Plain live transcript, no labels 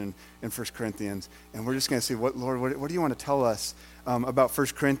in 1 Corinthians, and we're just going to see Lord, what do you want to tell us about 1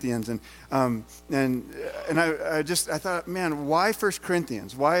 Corinthians? And I thought, man, why 1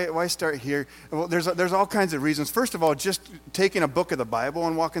 Corinthians? Why start here? Well, there's all kinds of reasons. First of all, just taking a book of the Bible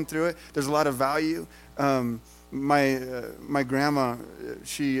and walking through it, there's a lot of value. My grandma,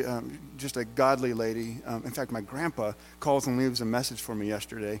 she just a godly lady. In fact, my grandpa calls and leaves a message for me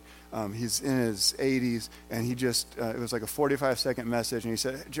yesterday. He's in his 80s, and he just it was like a 45-second message, and he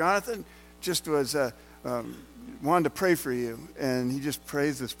said, Jonathan, just was wanted to pray for you, and he just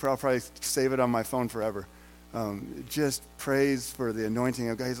prays this. I'll probably save it on my phone forever. Just prays for the anointing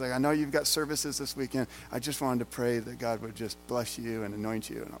of God. He's like, I know you've got services this weekend. I just wanted to pray that God would just bless you and anoint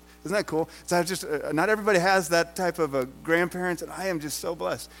you. Isn't that cool? So I just not everybody has that type of a grandparents, and I am just so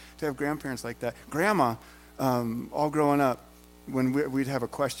blessed to have grandparents like that. Grandma, all growing up, when we'd have a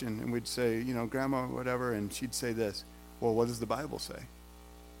question, and we'd say, Grandma, whatever, and she'd say this, well, what does the Bible say?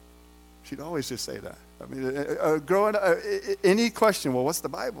 She'd always just say that. I mean, growing up, any question, well, what's the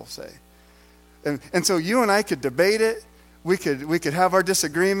Bible say? And so you and I could debate it. We could have our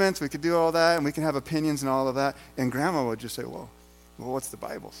disagreements. We could do all that, and we can have opinions and all of that. And Grandma would just say, well, what's the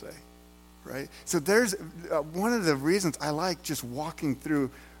Bible say? Right? So there's one of the reasons I like just walking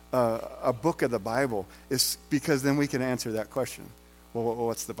through a book of the Bible is because then we can answer that question. Well,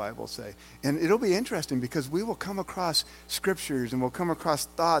 what's the Bible say? And it'll be interesting because we will come across scriptures and we'll come across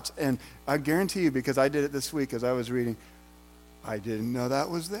thoughts. And I guarantee you, because I did it this week as I was reading, I didn't know that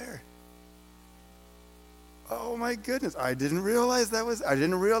was there. Oh my goodness! I didn't realize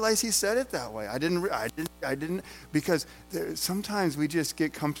he said it that way. I didn't because sometimes we just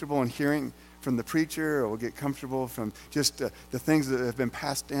get comfortable in hearing from the preacher, or we'll get comfortable from just the things that have been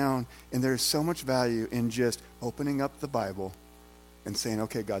passed down. And there's so much value in just opening up the Bible and saying,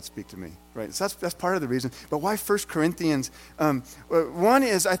 "Okay, God, speak to me." Right? So that's part of the reason. But why 1 Corinthians? One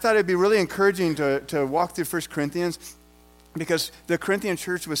is I thought it'd be really encouraging to walk through 1 Corinthians. Because the Corinthian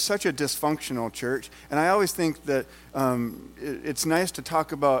church was such a dysfunctional church. And I always think that it's nice to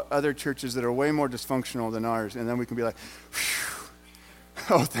talk about other churches that are way more dysfunctional than ours. And then we can be like,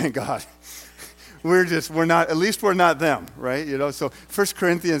 oh, thank God. We're not, at least we're not them, right? So 1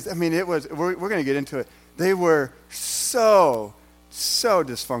 Corinthians, I mean, we're going to get into it. They were so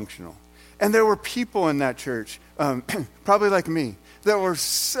dysfunctional. And there were people in that church, probably like me, that were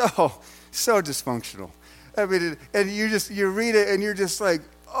so dysfunctional. I mean, and you read it and you're just like,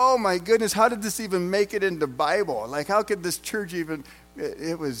 oh my goodness, how did this even make it into Bible? Like, how could this church even?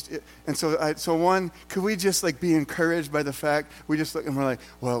 And so one, could we just like be encouraged by the fact we just look and we're like,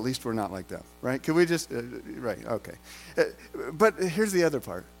 well, at least we're not like that, right? Could we just, right? Okay. But here's the other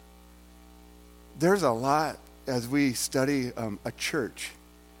part. There's a lot as we study a church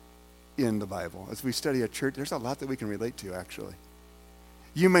in the Bible. As we study a church, there's a lot that we can relate to, actually.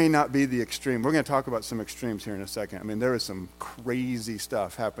 You may not be the extreme. We're going to talk about some extremes here in a second. I mean, there is some crazy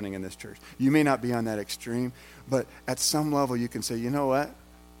stuff happening in this church. You may not be on that extreme, but at some level you can say, you know what?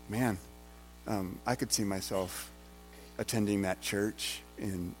 Man, I could see myself attending that church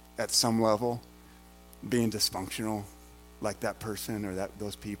at some level, being dysfunctional like that person or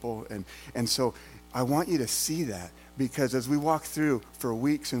those people. And so I want you to see that, because as we walk through for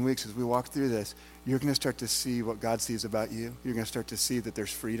weeks and weeks, as we walk through this, you're going to start to see what God sees about you. You're going to start to see that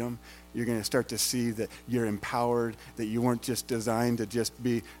there's freedom. You're going to start to see that you're empowered, that you weren't just designed to just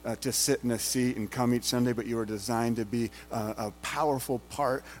be, to sit in a seat and come each Sunday, but you were designed to be a powerful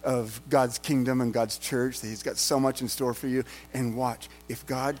part of God's kingdom and God's church, that he's got so much in store for you. And watch, if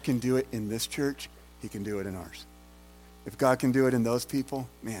God can do it in this church, he can do it in ours. If God can do it in those people,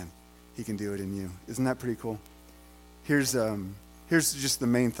 man, he can do it in you. Isn't that pretty cool? Here's just the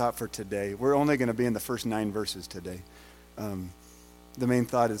main thought for today. We're only going to be in the first 9 verses today. The main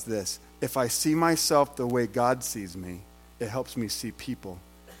thought is this. If I see myself the way God sees me, it helps me see people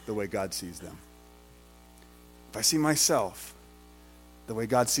the way God sees them. If I see myself the way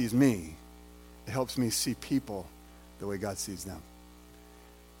God sees me, it helps me see people the way God sees them.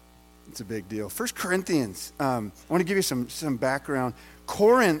 It's a big deal. 1 Corinthians, I want to give you some background.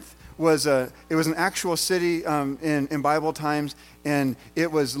 Corinth was an actual city in Bible times, and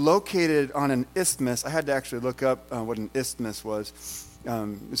it was located on an isthmus. I had to actually look up what an isthmus was.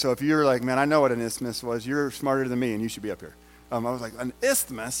 So if you're like, man, I know what an isthmus was, you're smarter than me, and you should be up here. I was like, an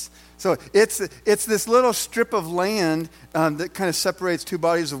isthmus? So it's this little strip of land that kind of separates 2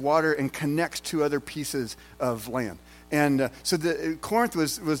 bodies of water and connects 2 other pieces of land. And so Corinth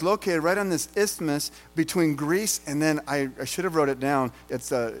was located right on this isthmus between Greece and then I should have wrote it down. It's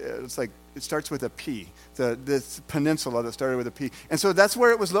like It starts with a P. This peninsula that started with a P. And so that's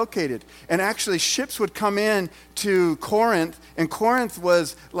where it was located. And actually ships would come in to Corinth, and Corinth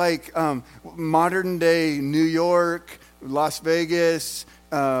was like modern day New York, Las Vegas,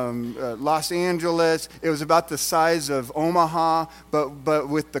 Los Angeles. It was about the size of Omaha, but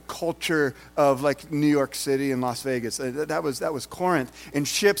with the culture of like New York City and Las Vegas. That was Corinth. And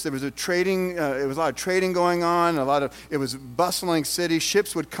ships, there was a trading. It was a lot of trading going on. It was a bustling city.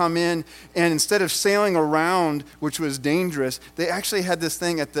 Ships would come in, and instead of sailing around, which was dangerous, they actually had this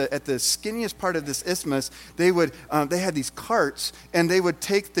thing at the skinniest part of this isthmus. They had these carts, and they would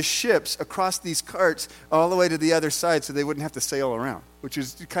take the ships across these carts all the way to the other side, so they wouldn't have to sail around, which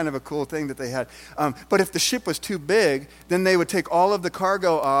is kind of a cool thing that they had. But if the ship was too big, then they would take all of the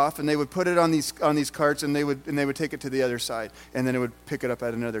cargo off, and they would put it on these carts, and they would take it to the other side, and then it would pick it up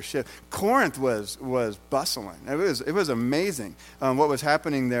at another ship. Corinth was bustling. It was amazing what was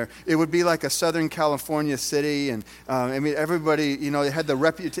happening there. It would be like a Southern California city, and everybody, it had the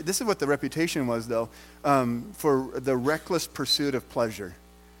reputation. This is what the reputation was, though, for the reckless pursuit of pleasure.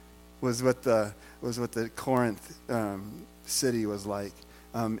 Was what the Corinth city was like.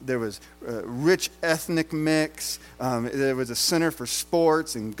 There was rich ethnic mix. There was a center for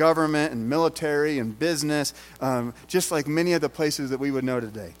sports and government and military and business, just like many of the places that we would know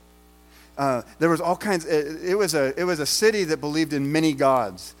today. There was all kinds. It was a city that believed in many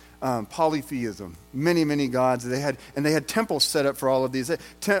gods, polytheism, many gods. They had temples set up for all of these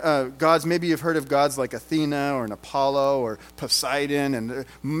gods. Maybe you've heard of gods like Athena or an Apollo or Poseidon, and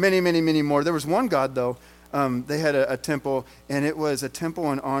many more. There was one god though. They had a temple, and it was a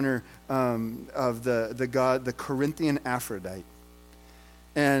temple in honor of the god, the Corinthian Aphrodite.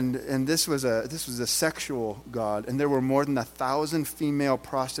 And this was a sexual god, and there were more than 1,000 female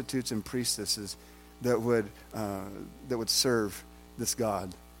prostitutes and priestesses that would serve this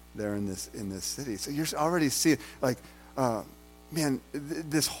god there in this city. So you're already seeing, like,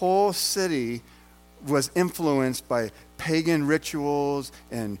 this whole city was influenced by pagan rituals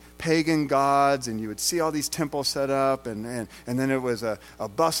and pagan gods, and you would see all these temples set up, and then it was a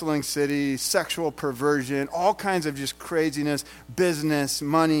bustling city, sexual perversion, all kinds of just craziness, business,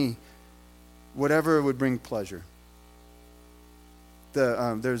 money, whatever would bring pleasure.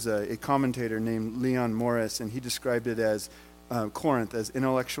 There's a commentator named Leon Morris, and he described it as Corinth as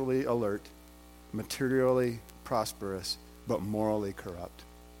intellectually alert, materially prosperous, but morally corrupt.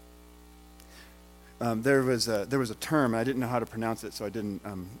 There was a term, I didn't know how to pronounce it, so I didn't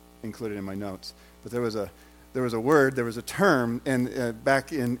include it in my notes. But there was a term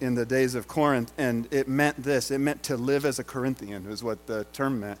back in the days of Corinth, and it meant this. It meant to live as a Corinthian, is what the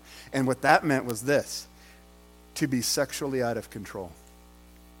term meant. And what that meant was this: to be sexually out of control.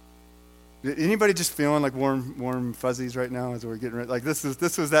 Anybody just feeling like warm fuzzies right now as we're getting ready? Like this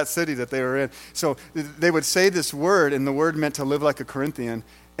was that city that they were in. So they would say this word, and the word meant to live like a Corinthian,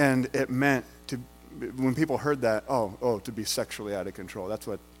 and it meant to. When people heard that, to be sexually out of control. That's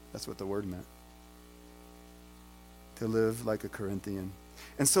what the word meant. To live like a Corinthian.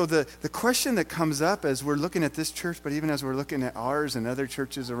 And so the question that comes up as we're looking at this church, but even as we're looking at ours and other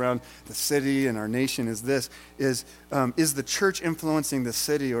churches around the city and our nation, is this: is the church influencing the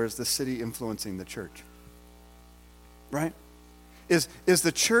city, or is the city influencing the church? Right? Is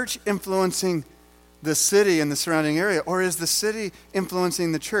the church influencing the city and the surrounding area, or is the city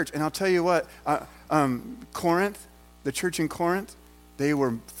influencing the church? And I'll tell you what, Corinth, the church in Corinth, they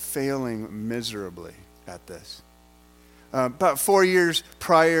were failing miserably at this. About 4 years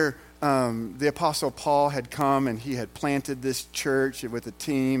prior, the Apostle Paul had come, and he had planted this church with a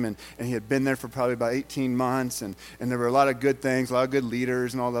team, and he had been there for probably about 18 months, and there were a lot of good things, a lot of good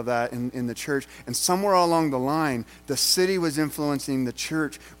leaders and all of that in the church. And somewhere along the line, the city was influencing the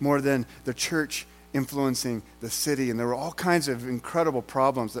church more than the church influencing the city. And there were all kinds of incredible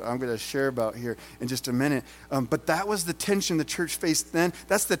problems that I'm going to share about here in just a minute. But that was the tension the church faced then.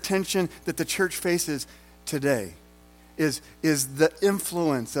 That's the tension that the church faces today. Is the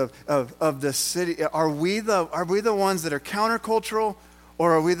influence of the city? Are we the ones that are countercultural,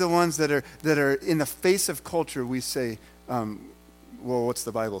 or are we the ones that are in the face of culture? We say, well, what's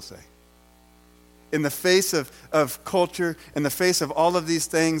the Bible say? In the face of culture, in the face of all of these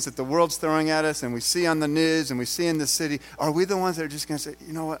things that the world's throwing at us, and we see on the news and we see in the city, are we the ones that are just going to say,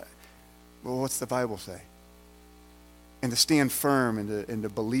 you know what? Well, what's the Bible say? And to stand firm and to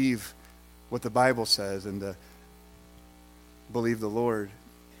believe what the Bible says and to believe the Lord.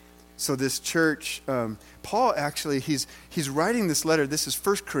 So this church, Paul actually, he's writing this letter. This is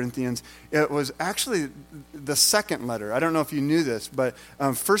 1 Corinthians. It was actually the second letter. I don't know if you knew this, but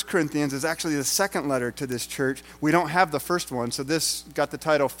 1 Corinthians is actually the second letter to this church. We don't have the first one, so this got the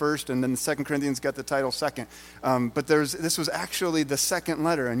title first, and then the 2 Corinthians got the title second. But this was actually the second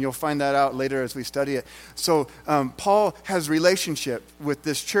letter, and you'll find that out later as we study it. So Paul has relationship with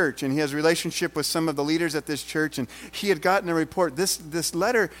this church, and he has relationship with some of the leaders at this church, and he had gotten a report. This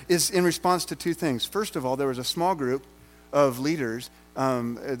letter is in response to two things. First of all, there was a small group of leaders.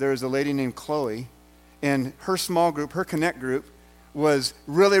 There was a lady named Chloe, and her small group, her Connect group, was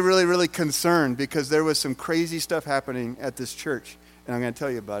really, really, really concerned because there was some crazy stuff happening at this church, and I'm going to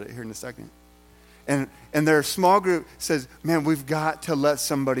tell you about it here in a second. And their small group says, man, we've got to let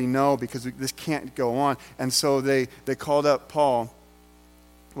somebody know because this can't go on. And so they called up Paul.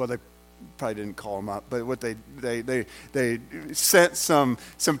 Well, they probably didn't call him up, but what they sent some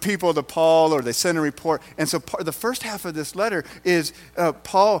people to Paul, or they sent a report. And so the first half of this letter is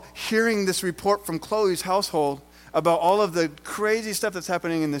Paul hearing this report from Chloe's household about all of the crazy stuff that's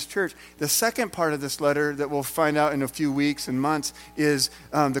happening in this church. The second part of this letter that we'll find out in a few weeks and months is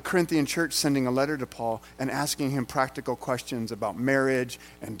the Corinthian church sending a letter to Paul and asking him practical questions about marriage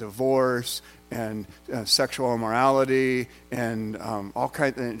and divorce and sexual immorality and all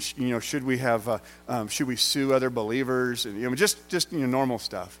kinds. Should we sue other believers? And just normal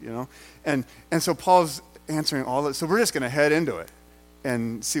stuff. And so Paul's answering all that. So we're just going to head into it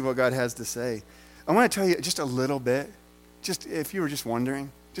and see what God has to say. I want to tell you just a little bit, just if you were just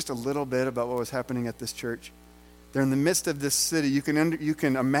wondering, just a little bit about what was happening at this church. They're in the midst of this city. You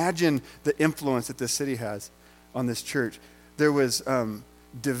can imagine the influence that this city has on this church. There was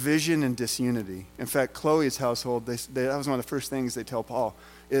division and disunity. In fact, Chloe's household, that was one of the first things they tell Paul,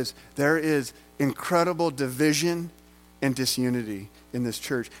 is there is incredible division and disunity in this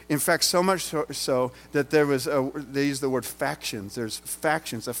church. In fact, so much so that they use the word factions. There's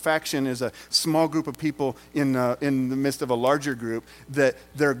factions. A faction is a small group of people in the midst of a larger group that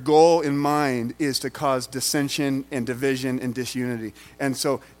their goal in mind is to cause dissension and division and disunity. And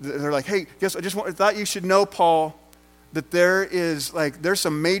so they're like, hey, I thought you should know, Paul, that there's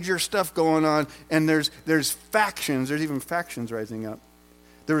some major stuff going on, and there's factions. There's even factions rising up.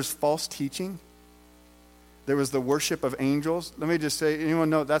 There was false teaching. There was the worship of angels. Let me just say, anyone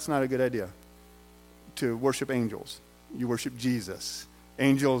know that's not a good idea to worship angels. You worship Jesus.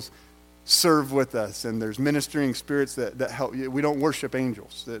 Angels serve with us, and there's ministering spirits that help you. We don't worship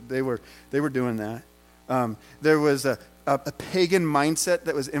angels. They were doing that. There was a pagan mindset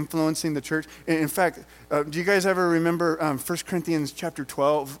that was influencing the church. In fact, do you guys ever remember 1 Corinthians chapter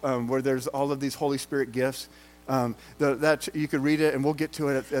 12, where there's all of these Holy Spirit gifts? That you could read it, and we'll get to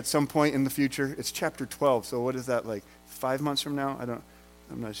it at some point in the future. It's chapter 12, so what is that, like 5 months from now?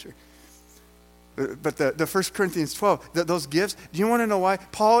 I'm not sure. But the 1 Corinthians 12, those gifts, do you want to know why?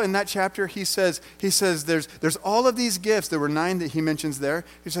 Paul, in that chapter, he says there's all of these gifts. There were 9 that he mentions there.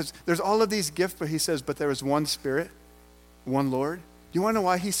 He says there's all of these gifts, but he says, but there was one Spirit, one Lord. Do you want to know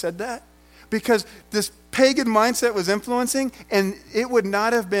why he said that? Because this pagan mindset was influencing, and it would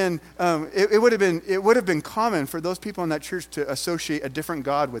not have been. It would have been common for those people in that church to associate a different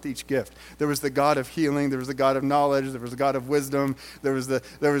God with each gift. There was the God of healing. There was the God of knowledge. There was the God of wisdom. There was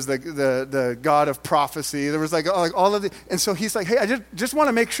the God of prophecy. There was like all of the. And so he's like, hey, I just want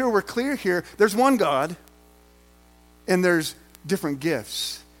to make sure we're clear here. There's one God, and there's different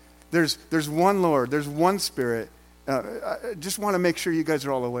gifts. There's one Lord. There's one Spirit. I just want to make sure you guys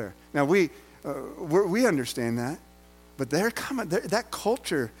are all aware. Now, we understand that, but that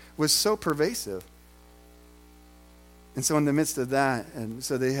culture was so pervasive. And so in the midst of that, and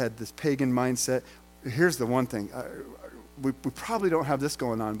so they had this pagan mindset. Here's the one thing. We probably don't have this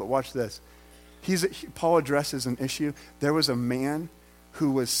going on, but watch this. Paul addresses an issue. There was a man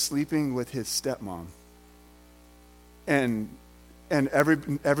who was sleeping with his stepmom. And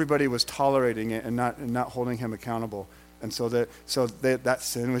everybody was tolerating it and not holding him accountable, and so that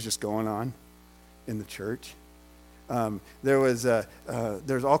sin was just going on in the church.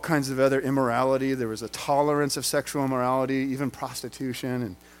 There's all kinds of other immorality. There was a tolerance of sexual immorality, even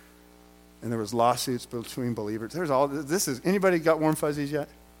prostitution, and there was lawsuits between believers. Anybody got warm fuzzies yet?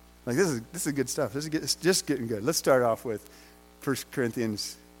 Like this is good stuff. It's just getting good. Let's start off with 1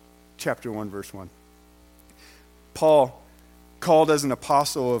 Corinthians chapter 1, verse 1. Paul, called as an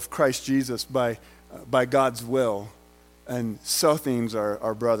apostle of Christ Jesus by God's will, and Sosthenes,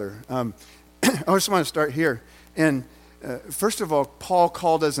 our brother. I just want to start here. And first of all, Paul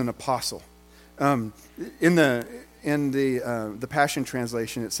called as an apostle. In the Passion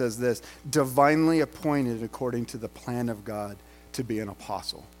Translation, it says this: divinely appointed according to the plan of God to be an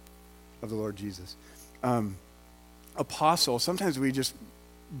apostle of the Lord Jesus. apostle, sometimes we just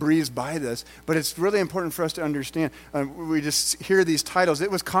breeze by this, but it's really important for us to understand. We just hear these titles.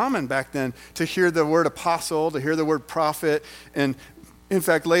 It was common back then to hear the word apostle, to hear the word prophet, and in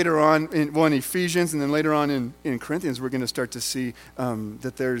fact, later on in Ephesians and then later on in Corinthians, we're going to start to see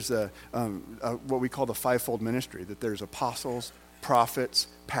that there's what we call the fivefold ministry, that there's apostles, prophets,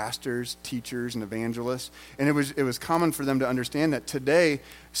 pastors, teachers, and evangelists. And it was common for them to understand that today,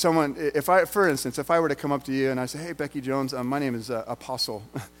 for instance, if I were to come up to you and I say, hey, Becky Jones, my name is Apostle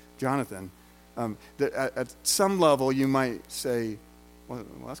Jonathan, at some level you might say, well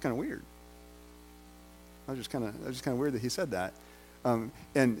that's kind of weird. That was just kind of weird that he said that.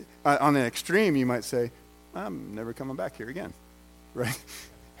 And on the extreme, you might say, I'm never coming back here again, right?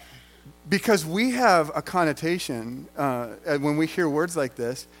 Because we have a connotation, when we hear words like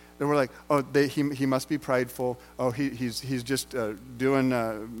this, that we're like, oh, he must be prideful. Oh, he's just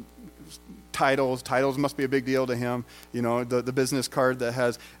doing titles. Titles must be a big deal to him. You know, the business card that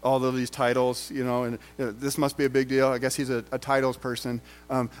has all of these titles, you know, and this must be a big deal. I guess he's a titles person.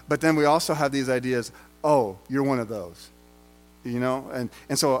 But then we also have these ideas, oh, you're one of those. You know,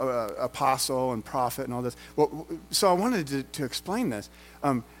 and so apostle and prophet and all this. Well, so I wanted to explain this.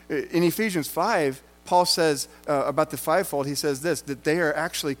 In Ephesians 5, Paul says about the fivefold, he says this, that they are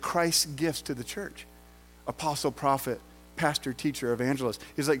actually Christ's gifts to the church. Apostle, prophet, pastor, teacher, evangelist.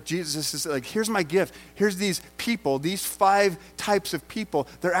 He's like, Jesus is like, here's my gift. Here's these people, these 5 types of people.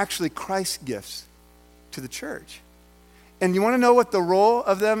 They're actually Christ's gifts to the church. And you want to know what the role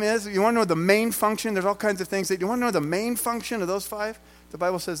of them is? You want to know the main function? There's all kinds of things. You want to know the main function of those 5? The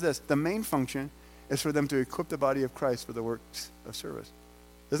Bible says this. The main function is for them to equip the body of Christ for the works of service.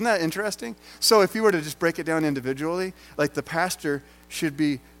 Isn't that interesting? So if you were to just break it down individually, like the pastor should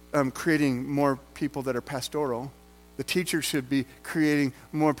be creating more people that are pastoral. The teacher should be creating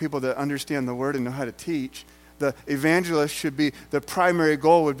more people that understand the word and know how to teach. The evangelist should be, the primary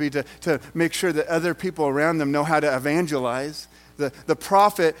goal would be to make sure that other people around them know how to evangelize. The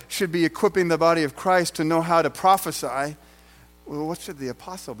prophet should be equipping the body of Christ to know how to prophesy. Well, what should the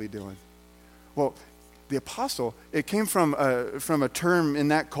apostle be doing? Well, the apostle, it came from a term in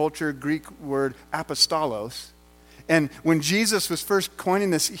that culture, Greek word apostolos. And when Jesus was first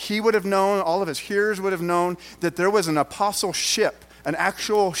coining this, he would have known, all of his hearers would have known that there was an apostleship, an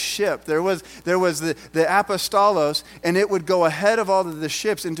actual ship. There was the apostolos, and it would go ahead of all of the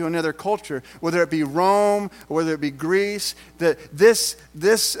ships into another culture, whether it be Rome, or whether it be Greece. That this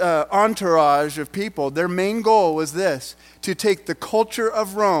entourage of people, their main goal was this, to take the culture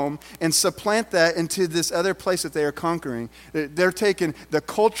of Rome and supplant that into this other place that they are conquering. They're taking the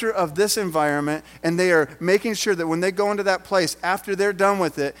culture of this environment, and they are making sure that when they go into that place, after they're done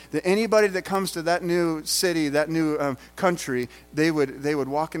with it, that anybody that comes to that new city, that new country, they would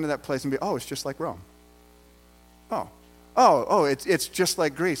walk into that place and be, oh, it's just like Rome. It's just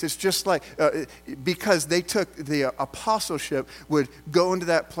like Greece. It's just like, because they took the apostleship, would go into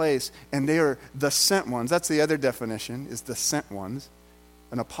that place, and they are the sent ones. That's the other definition, is the sent ones.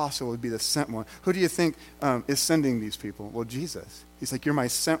 An apostle would be the sent one. Who do you think is sending these people? Well, Jesus. He's like, you're my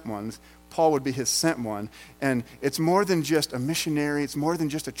sent ones. Paul would be his sent one. And it's more than just a missionary. It's more than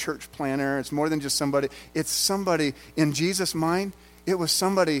just a church planner. It's more than just somebody. It's somebody, in Jesus' mind, it was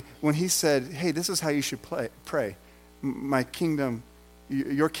somebody when he said, hey, this is how you should pray. My kingdom,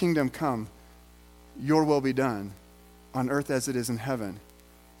 your kingdom come, your will be done on earth as it is in heaven.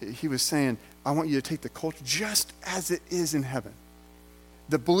 He was saying, I want you to take the culture just as it is in heaven.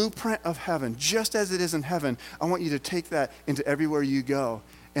 The blueprint of heaven, just as it is in heaven, I want you to take that into everywhere you go.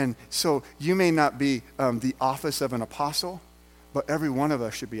 And so you may not be the office of an apostle, but every one of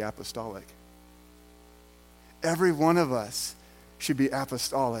us should be apostolic. Every one of us should be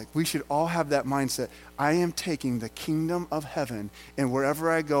apostolic. We should all have that mindset. I am taking the kingdom of heaven, and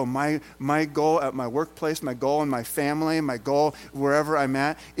wherever I go, my goal at my workplace, my goal in my family, my goal wherever I'm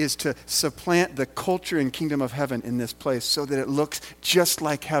at, is to supplant the culture and kingdom of heaven in this place so that it looks just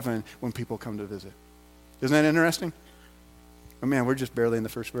like heaven when people come to visit. Isn't that interesting? Oh man, we're just barely in the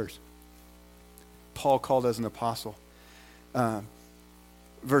first verse. Paul called as an apostle.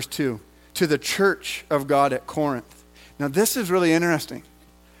 Verse 2, to the church of God at Corinth. Now, this is really interesting.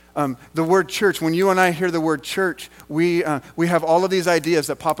 The word church, when you and I hear the word church, we have all of these ideas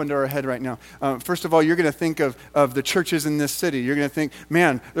that pop into our head right now. First of all, you're going to think of the churches in this city. You're going to think,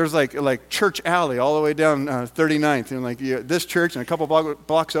 man, there's like Church Alley all the way down 39th. And this church, and a couple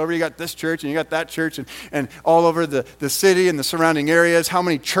blocks over, you got this church, and you got that church, and all over the city and the surrounding areas. How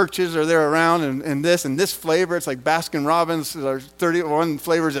many churches are there around, and this flavor? It's like Baskin Robbins. There's 31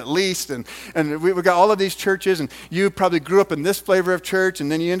 flavors at least. And we've got all of these churches, and you probably grew up in this flavor of church,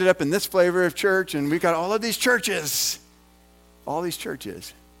 and then you end ended up in this flavor of church, and we got all of these churches. All these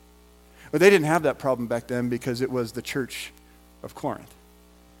churches. But they didn't have that problem back then because it was the church of Corinth.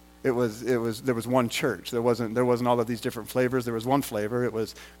 There was one church. There wasn't all of these different flavors. There was one flavor. It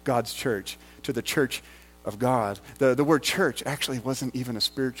was God's church, to the church of God. The word church actually wasn't even a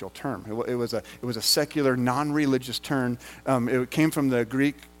spiritual term. It was a secular, non-religious term. It came from the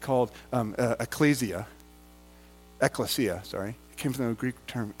Greek called ecclesia. Ecclesia, sorry. It came from the Greek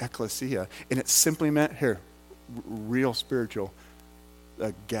term ecclesia, and it simply meant, real spiritual,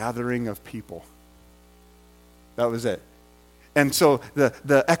 a gathering of people. That was it. And so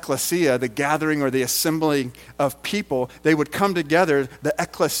the ecclesia, the gathering or the assembling of people, they would come together. The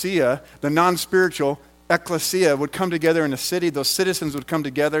ecclesia, the non-spiritual ecclesia, would come together in a city. Those citizens would come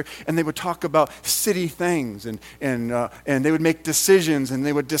together, and they would talk about city things, and they would make decisions, and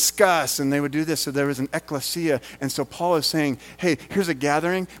they would discuss, and they would do this. So there was an ecclesia. And so Paul is saying, hey, here's a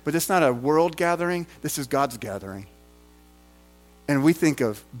gathering, but it's not a world gathering. This is God's gathering. And we think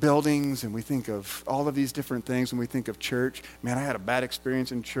of buildings, and we think of all of these different things when we think of church. Man, I had a bad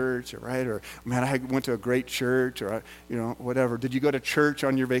experience in church, right? Or, man, I went to a great church, or, whatever. Did you go to church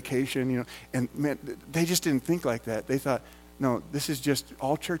on your vacation? And, man, they just didn't think like that. They thought, no, this is just,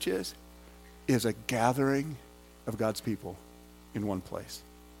 all church is a gathering of God's people in one place.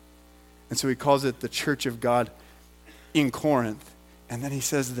 And so he calls it the church of God in Corinth. And then he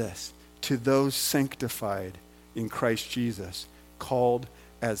says this, to those sanctified in Christ Jesus, called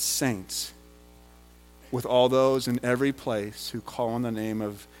as saints, with all those in every place who call on the name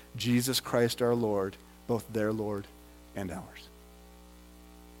of Jesus Christ our Lord, both their Lord and ours.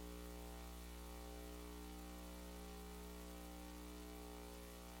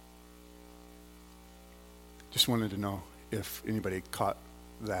 Just wanted to know if anybody caught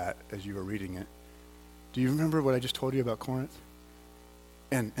that as you were reading it. Do you remember what I just told you about Corinth?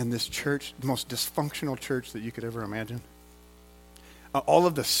 And this church, the most dysfunctional church that you could ever imagine? All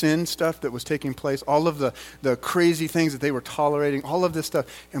of the sin stuff that was taking place, all of the crazy things that they were tolerating, all of this stuff.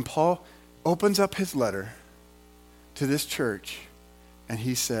 And Paul opens up his letter to this church, and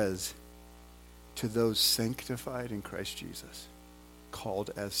he says, to those sanctified in Christ Jesus,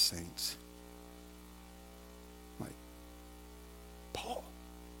 called as saints. Like, Paul,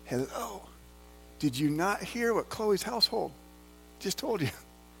 hello. Did you not hear what Chloe's household just told you?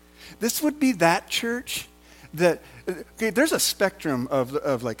 This would be that church. There's a spectrum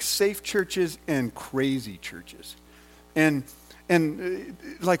of like safe churches and crazy churches, and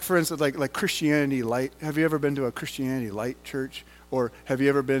like, for instance, like Christianity Light. Have you ever been to a Christianity Light church, or have you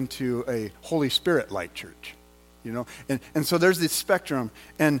ever been to a Holy Spirit Light church? And so there's this spectrum,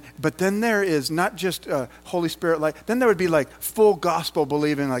 but then there is not just Holy Spirit Light. Then there would be like full gospel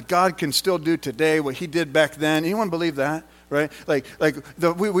believing, like God can still do today what He did back then. Anyone believe that? Right?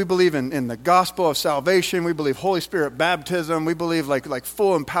 We believe in the gospel of salvation. We believe Holy Spirit baptism. We believe like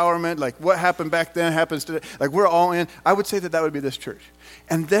full empowerment. Like what happened back then happens today. Like we're all in. I would say that would be this church.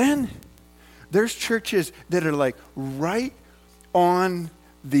 And then there's churches that are like right on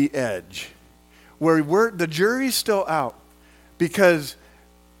the edge, where the jury's still out because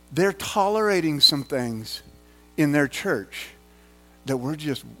they're tolerating some things in their church that we're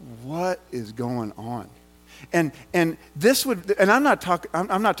just, what is going on? And this would, and I'm not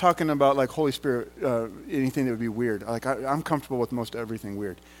talking about like Holy Spirit, anything that would be weird. Like I'm comfortable with most everything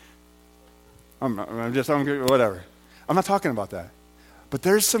weird. I'm whatever. I'm not talking about that. But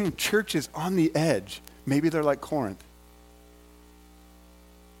there's some churches on the edge. Maybe they're like Corinth.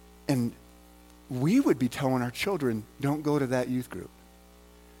 And we would be telling our children, don't go to that youth group.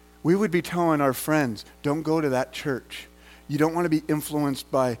 We would be telling our friends, don't go to that church. You don't want to be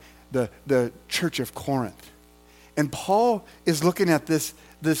influenced by the church of Corinth. And Paul is looking at this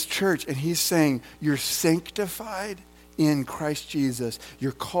church, and he's saying, you're sanctified in Christ Jesus.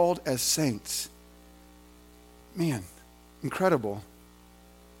 You're called as saints. Man, incredible.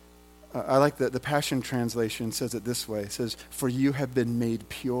 I like the Passion Translation says it this way. It says, for you have been made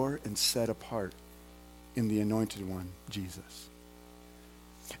pure and set apart in the Anointed One, Jesus.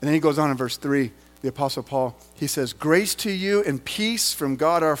 And then he goes on in verse 3, the Apostle Paul, he says, grace to you and peace from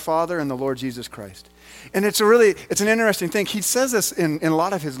God our Father and the Lord Jesus Christ. And it's an interesting thing. He says this in a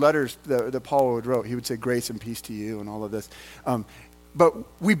lot of his letters that Paul would wrote. He would say grace and peace to you and all of this.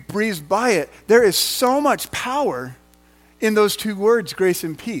 But we breeze by it. There is so much power in those two words, grace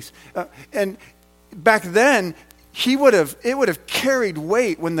and peace. And back then, it would have carried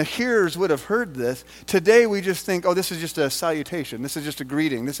weight when the hearers would have heard this. Today we just think, oh, this is just a salutation. This is just a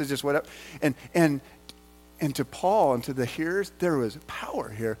greeting. This is just whatever. And to Paul and to the hearers, there was power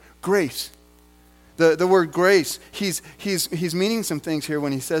here. Grace. The word grace, he's meaning some things here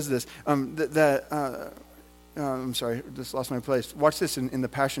when he says this. I'm sorry, just lost my place. Watch this in the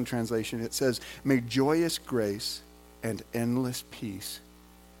Passion Translation. It says, may joyous grace and endless peace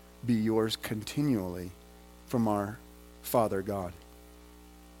be yours continually from our Father God.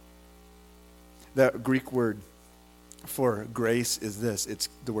 That Greek word for grace is this. It's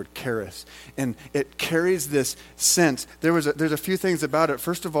the word charis. And it carries this sense. There's a few things about it.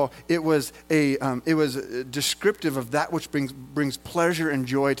 First of all, it was descriptive of that which brings pleasure and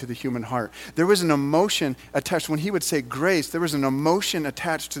joy to the human heart. There was an emotion attached. When he would say grace, there was an emotion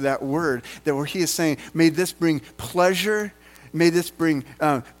attached to that word that where he is saying, may this bring pleasure. May this bring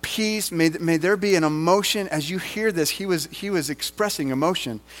peace. May there be an emotion. As you hear this, he was expressing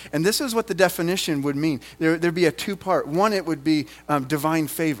emotion. And this is what the definition would mean. There'd be a two-part. One, it would be divine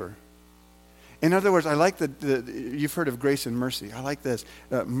favor. In other words, I like you've heard of grace and mercy. I like this.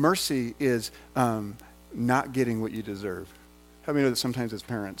 Mercy is not getting what you deserve. How many know that sometimes as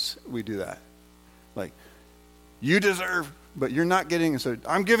parents, we do that? Like, you deserve, but you're not getting, so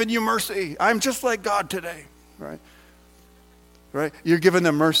I'm giving you mercy. I'm just like God today, right? Right? You're giving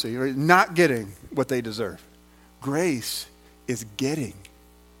them mercy, right? Not getting what they deserve. Grace is getting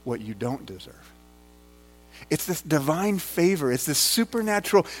what you don't deserve. It's this divine favor. It's this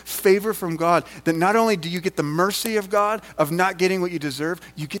supernatural favor from God that not only do you get the mercy of God of not getting what you deserve,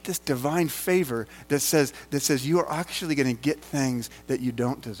 you get this divine favor that says you are actually going to get things that you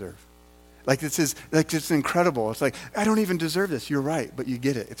don't deserve. Like it's incredible. It's like, I don't even deserve this. You're right, but you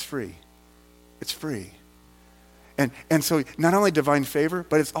get it. It's free. It's free. And so not only divine favor,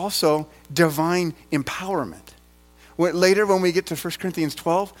 but it's also divine empowerment. Later when we get to 1 Corinthians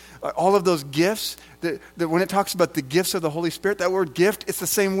 12, all of those gifts, that when it talks about the gifts of the Holy Spirit, that word gift, it's the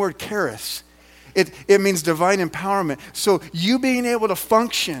same word, charis. It means divine empowerment. So you being able to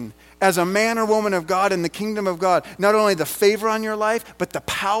function as a man or woman of God in the kingdom of God, not only the favor on your life, but the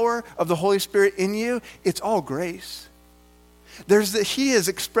power of the Holy Spirit in you, it's all grace. He is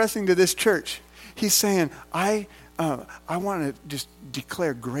expressing to this church, he's saying, I want to just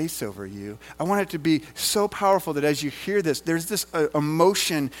declare grace over you. I want it to be so powerful that as you hear this, there's this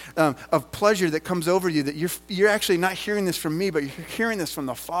emotion of pleasure that comes over you that you're actually not hearing this from me, but you're hearing this from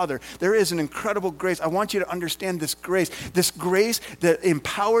the Father. There is an incredible grace. I want you to understand this grace that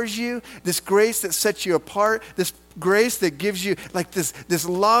empowers you, this grace that sets you apart, this grace that gives you like this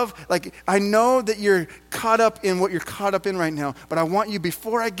love. Like, I know that you're caught up in what you're caught up in right now, but I want you,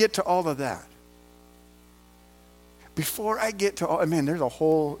 before I get to all of that, before I get to all, man, there's a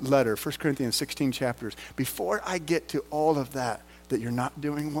whole letter, 1 Corinthians 16 chapters. Before I get to all of that you're not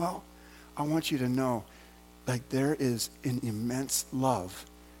doing well, I want you to know, like, there is an immense love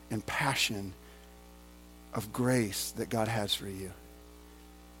and passion of grace that God has for you.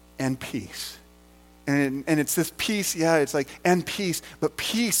 And peace. And it's this peace, yeah, it's like, and peace, but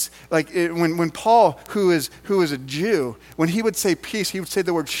peace, like when Paul, who is a Jew, when he would say peace, he would say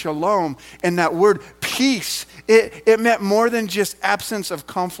the word shalom, and that word peace, it meant more than just absence of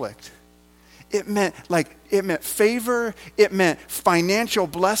conflict. It meant favor, it meant financial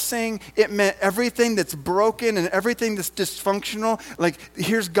blessing, it meant everything that's broken and everything that's dysfunctional. Like,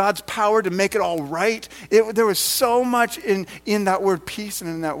 here's God's power to make it all right. There was so much in that word peace and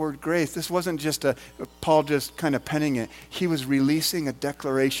in that word grace. This wasn't just Paul just kind of penning it. He was releasing a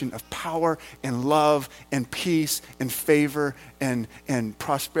declaration of power and love and peace and favor and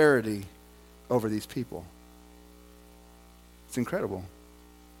prosperity over these people. It's incredible.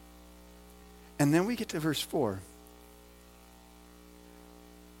 And then we get to verse 4.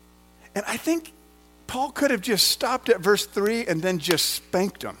 And I think Paul could have just stopped at verse 3 and then just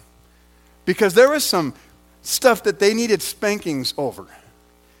spanked them. Because there was some stuff that they needed spankings over.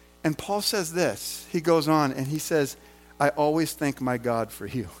 And Paul says this. He goes on and he says, I always thank my God for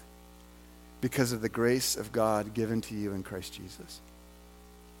you because of the grace of God given to you in Christ Jesus.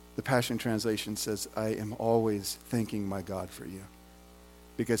 The Passion Translation says, I am always thanking my God for you,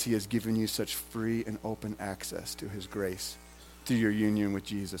 because he has given you such free and open access to his grace through your union with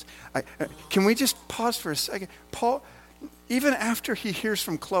Jesus. Can we just pause for a second? Paul, even after he hears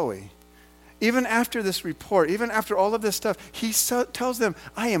from Chloe, even after this report, even after all of this stuff, he tells them,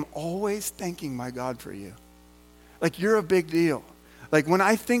 I am always thanking my God for you. Like, you're a big deal. Like, when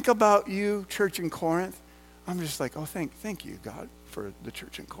I think about you, church in Corinth, I'm just like, oh, thank you, God, for the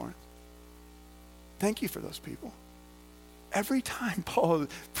church in Corinth. Thank you for those people. Every time Paul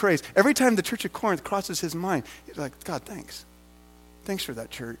prays, every time the church of Corinth crosses his mind, he's like, God, thanks. Thanks for that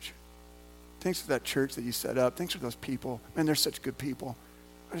church. Thanks for that church that you set up. Thanks for those people. Man, they're such good people.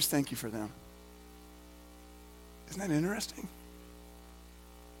 I just thank you for them. Isn't that interesting?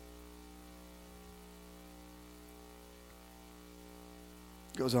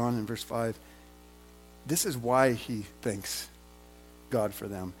 goes on in verse 5. This is why he thanks God for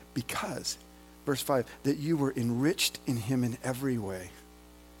them. Because, verse 5, that you were enriched in him in every way.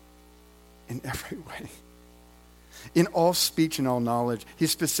 In every way. In all speech and all knowledge.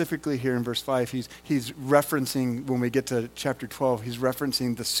 He's specifically here in verse 5, he's referencing, when we get to chapter 12, he's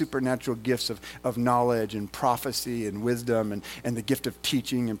referencing the supernatural gifts of knowledge and prophecy and wisdom and the gift of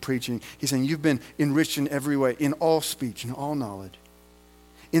teaching and preaching. He's saying you've been enriched in every way, in all speech and all knowledge.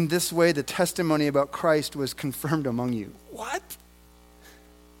 In this way, the testimony about Christ was confirmed among you. What?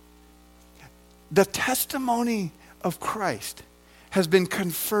 The testimony of Christ has been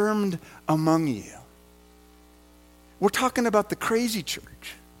confirmed among you. We're talking about the crazy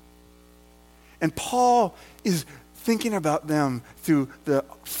church. And Paul is thinking about them through the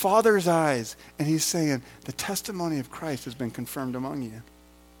Father's eyes, and he's saying, the testimony of Christ has been confirmed among you.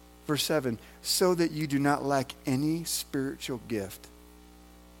 Verse 7, so that you do not lack any spiritual gift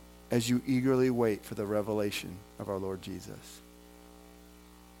as you eagerly wait for the revelation of our Lord Jesus.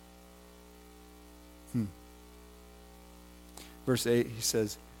 Verse 8, he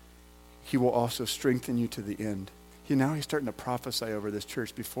says, he will also strengthen you to the end. Now he's starting to prophesy over this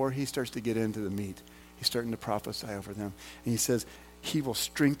church. Before he starts to get into the meat, he's starting to prophesy over them. And he says, he will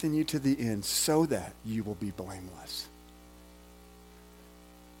strengthen you to the end so that you will be blameless.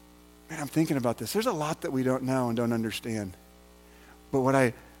 Man, I'm thinking about this. There's a lot that we don't know and don't understand. But what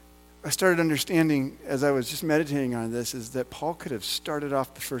I started understanding as I was just meditating on this is that Paul could have started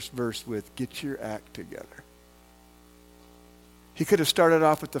off the first verse with, get your act together. He could have started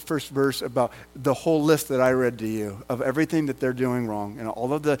off with the first verse about the whole list that I read to you of everything that they're doing wrong and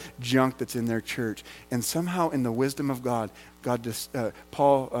all of the junk that's in their church. And somehow in the wisdom of God, God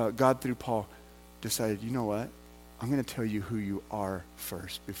through Paul decided, you know what? I'm going to tell you who you are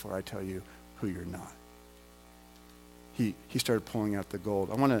first before I tell you who you're not. He started pulling out the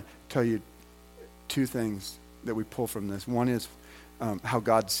gold. I want to tell you two things that we pull from this. One is how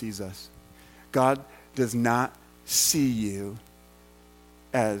God sees us. God does not see you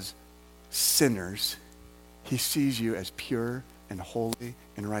as sinners. He sees you as pure and holy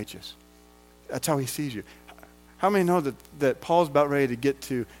and righteous. That's how he sees you. How many know that Paul's about ready to get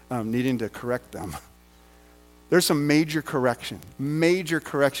to needing to correct them? There's some major correction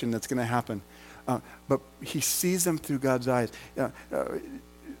that's going to happen. But he sees them through God's eyes.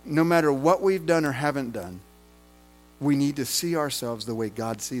 No matter what we've done or haven't done, we need to see ourselves the way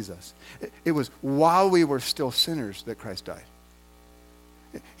God sees us. It was while we were still sinners that Christ died.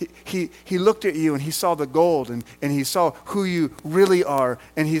 He looked at you and he saw the gold and he saw who you really are,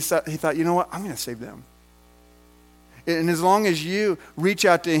 and he thought, you know what, I'm going to save them. And as long as you reach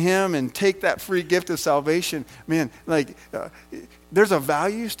out to him and take that free gift of salvation, man, there's a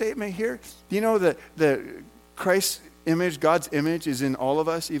value statement here. Do you know that Christ's image, God's image, is in all of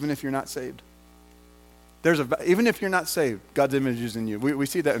us, even if you're not saved? Even if you're not saved, God's image is in you. We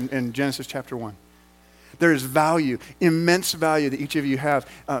see that in Genesis chapter 1. There is value, immense value that each of you have.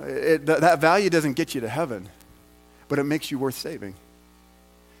 That value doesn't get you to heaven, but it makes you worth saving.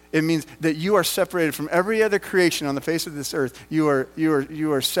 It means that you are separated from every other creation on the face of this earth. You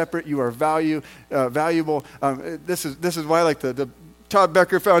are separate. You are valuable. This is why the Todd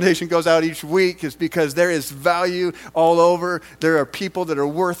Becker Foundation goes out each week, is because there is value all over. There are people that are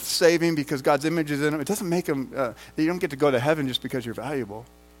worth saving because God's image is in them. It doesn't make them, you don't get to go to heaven just because you're valuable.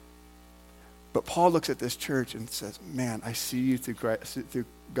 But Paul looks at this church and says, man, I see you through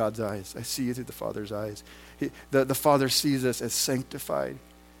God's eyes. I see you through the Father's eyes. The Father sees us as sanctified,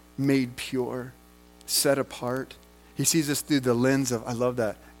 made pure, set apart. He sees us through the lens of, I love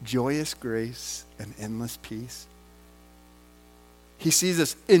that, joyous grace and endless peace. He sees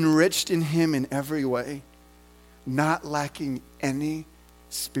us enriched in him in every way, not lacking any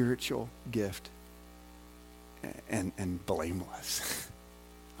spiritual gift, and blameless.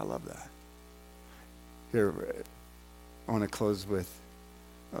 I love that. Here, I want to close with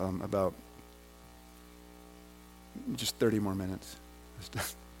about just 30 more minutes.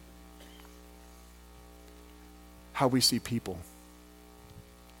 How we see people.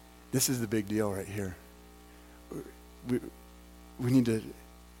 This is the big deal right here. We need to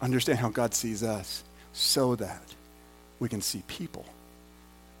understand how God sees us so that we can see people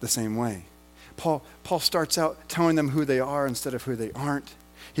the same way. Paul starts out telling them who they are instead of who they aren't.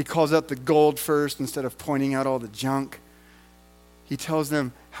 He calls out the gold first instead of pointing out all the junk. He tells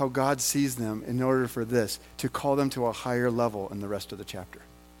them how God sees them in order for this, to call them to a higher level in the rest of the chapter.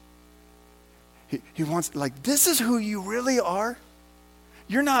 He wants, this is who you really are.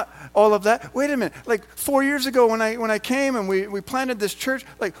 You're not all of that. Wait a minute. Like 4 years ago when I came and we planted this church,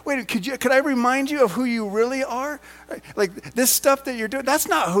 like, wait, could I remind you of who you really are? Like this stuff that you're doing, that's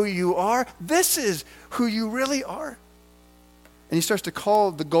not who you are. This is who you really are. And he starts to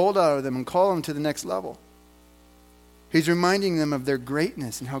call the gold out of them and call them to the next level. He's reminding them of their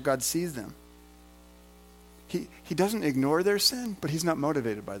greatness and how God sees them. He doesn't ignore their sin, but he's not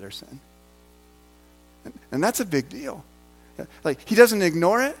motivated by their sin. And that's a big deal. Like, he doesn't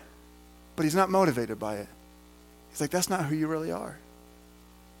ignore it, but he's not motivated by it. He's like, that's not who you really are.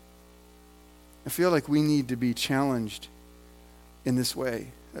 I feel like we need to be challenged in this way,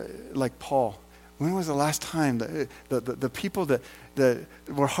 like Paul. When was the last time the people that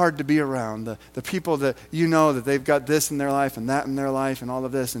were hard to be around, the people that you know that they've got this in their life and that in their life and all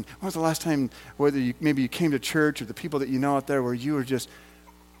of this, and when was the last time, maybe you came to church, or the people that you know out there where you were just,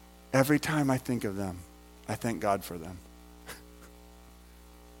 every time I think of them, I thank God for them.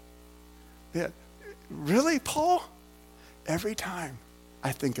 Yeah, really, Paul? Every time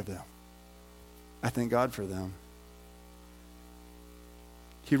I think of them, I thank God for them.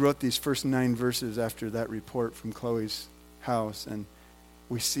 He wrote these first 9 verses after that report from Chloe's house, and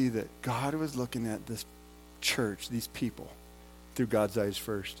we see that God was looking at this church, these people, through God's eyes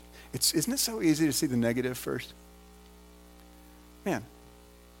first. Isn't it so easy to see the negative first? Man,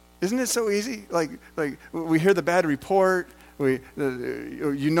 isn't it so easy? Like we hear the bad report,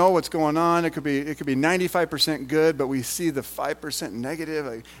 you know what's going on. It could be 95% good, but we see the 5%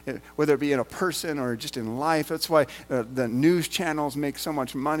 negative, whether it be in a person or just in life. That's why the news channels make so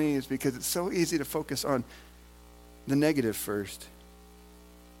much money, is because it's so easy to focus on the negative first.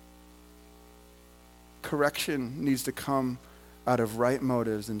 Correction needs to come out of right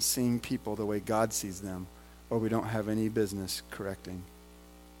motives and seeing people the way God sees them, or we don't have any business correcting.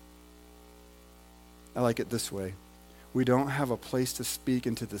 I like it this way. We don't have a place to speak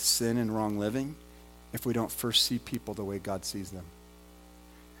into the sin and wrong living if we don't first see people the way God sees them.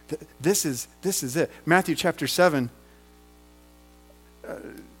 This is it. Matthew chapter 7,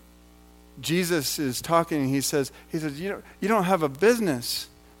 Jesus is talking, and he says, you don't have a business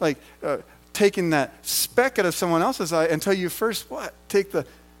like taking that speck out of someone else's eye until you first what? Take the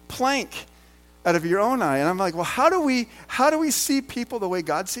plank out of your own eye. And I'm like, well, how do we see people the way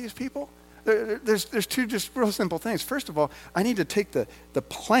God sees people? There's 2 just real simple things. First of all, I need to take the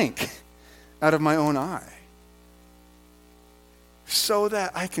plank out of my own eye so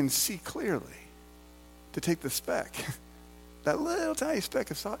that I can see clearly, to take the speck, that little tiny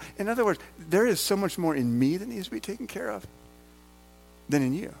speck of salt. In other words, there is so much more in me that needs to be taken care of than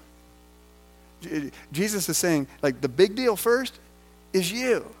in you. Jesus is saying, like, the big deal first is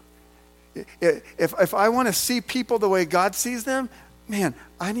you. If I want to see people the way God sees them, man,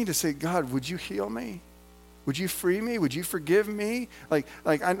 I need to say, God, would you heal me? Would you free me? Would you forgive me? Like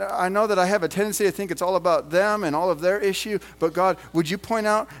I know that I have a tendency to think it's all about them and all of their issue, but God, would you point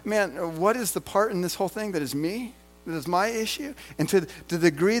out, man, what is the part in this whole thing that is me? That is my issue? And to the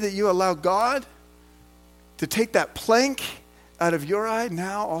degree that you allow God to take that plank out of your eye,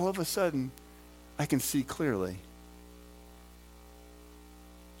 now all of a sudden I can see clearly.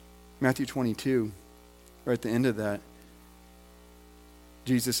 Matthew 22, right at the end of that,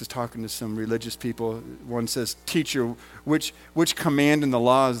 Jesus is talking to some religious people. One says, "Teacher, which command in the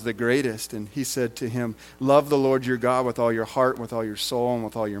law is the greatest?" And he said to him, "Love the Lord your God with all your heart, with all your soul, and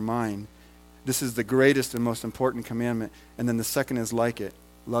with all your mind. This is the greatest and most important commandment. And then the second is like it.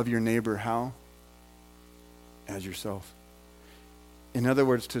 Love your neighbor how? As yourself." In other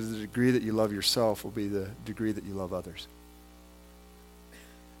words, to the degree that you love yourself will be the degree that you love others.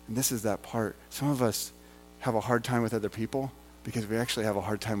 And this is that part. Some of us have a hard time with other people because we actually have a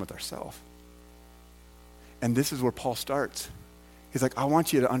hard time with ourselves. And this is where Paul starts. He's like, I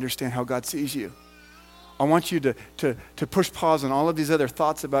want you to understand how God sees you. I want you to push pause on all of these other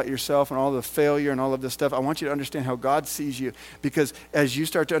thoughts about yourself and all the failure and all of this stuff. I want you to understand how God sees you, because as you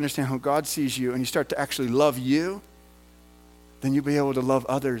start to understand how God sees you and you start to actually love you, then you'll be able to love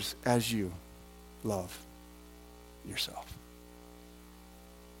others as you love yourself.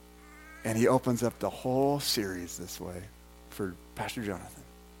 And he opens up the whole series this way for Pastor Jonathan.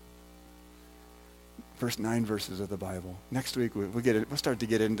 First 9 verses of the Bible. Next week we'll start to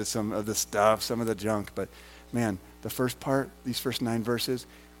get into some of the stuff, some of the junk. But man, the first part, these first 9 verses,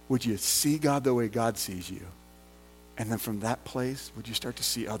 would you see God the way God sees you? And then from that place, would you start to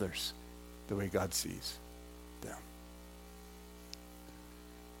see others the way God sees them?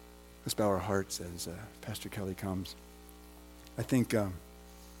 Let's bow our hearts as Pastor Kelly comes. I think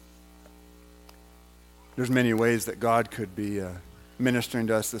there's many ways that God could be ministering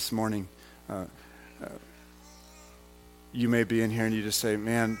to us this morning. you may be in here and you just say,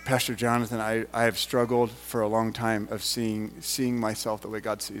 man, Pastor Jonathan, I have struggled for a long time of seeing myself the way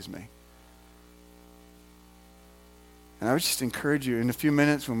God sees me. And I would just encourage you in a few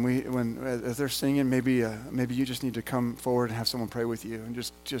minutes as they're singing, maybe you just need to come forward and have someone pray with you and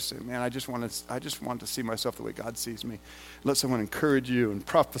just say, man, I just want to see myself the way God sees me. Let someone encourage you and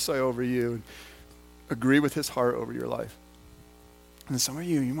prophesy over you and agree with his heart over your life. And some of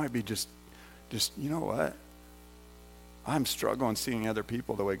you might be just, you know what? I'm struggling seeing other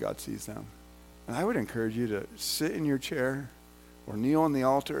people the way God sees them. And I would encourage you to sit in your chair or kneel on the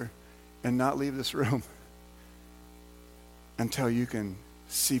altar and not leave this room until you can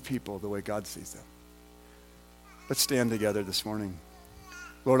see people the way God sees them. Let's stand together this morning.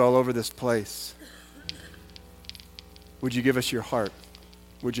 Lord, all over this place, would you give us your heart?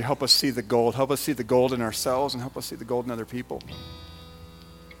 Would you help us see the gold? Help us see the gold in ourselves and help us see the gold in other people.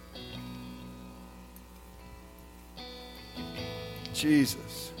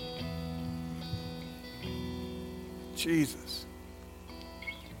 Jesus. Jesus.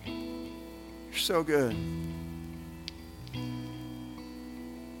 You're so good.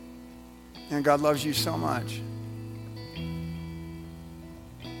 And God loves you so much.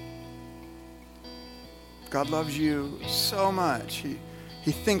 God loves you so much.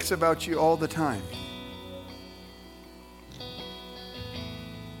 He thinks about you all the time.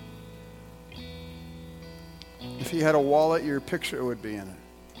 If he had a wallet, your picture would be in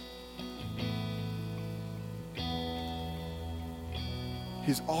it.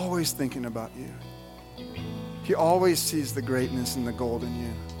 He's always thinking about you. He always sees the greatness and the gold in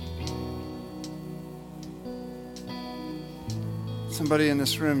you. Somebody in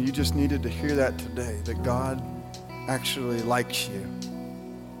this room, you just needed to hear that today, that God actually likes you.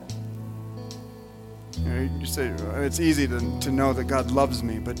 You say, it's easy to know that God loves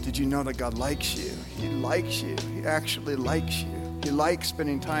me, but did you know that God likes you? He likes you. He actually likes you. He likes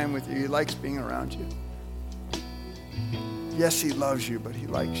spending time with you. He likes being around you. Yes, he loves you, but he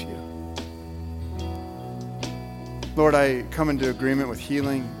likes you. Lord, I come into agreement with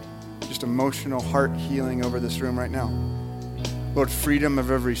healing, just emotional heart healing over this room right now. Lord, freedom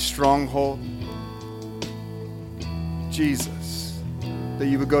of every stronghold. Jesus, that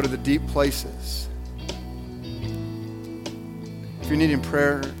you would go to the deep places. If you're needing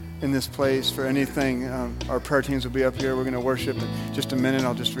prayer in this place for anything, our prayer teams will be up here. We're going to worship in just a minute.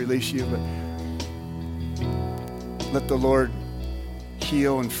 I'll just release you. But let the Lord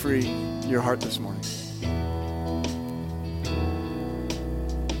heal and free your heart this morning.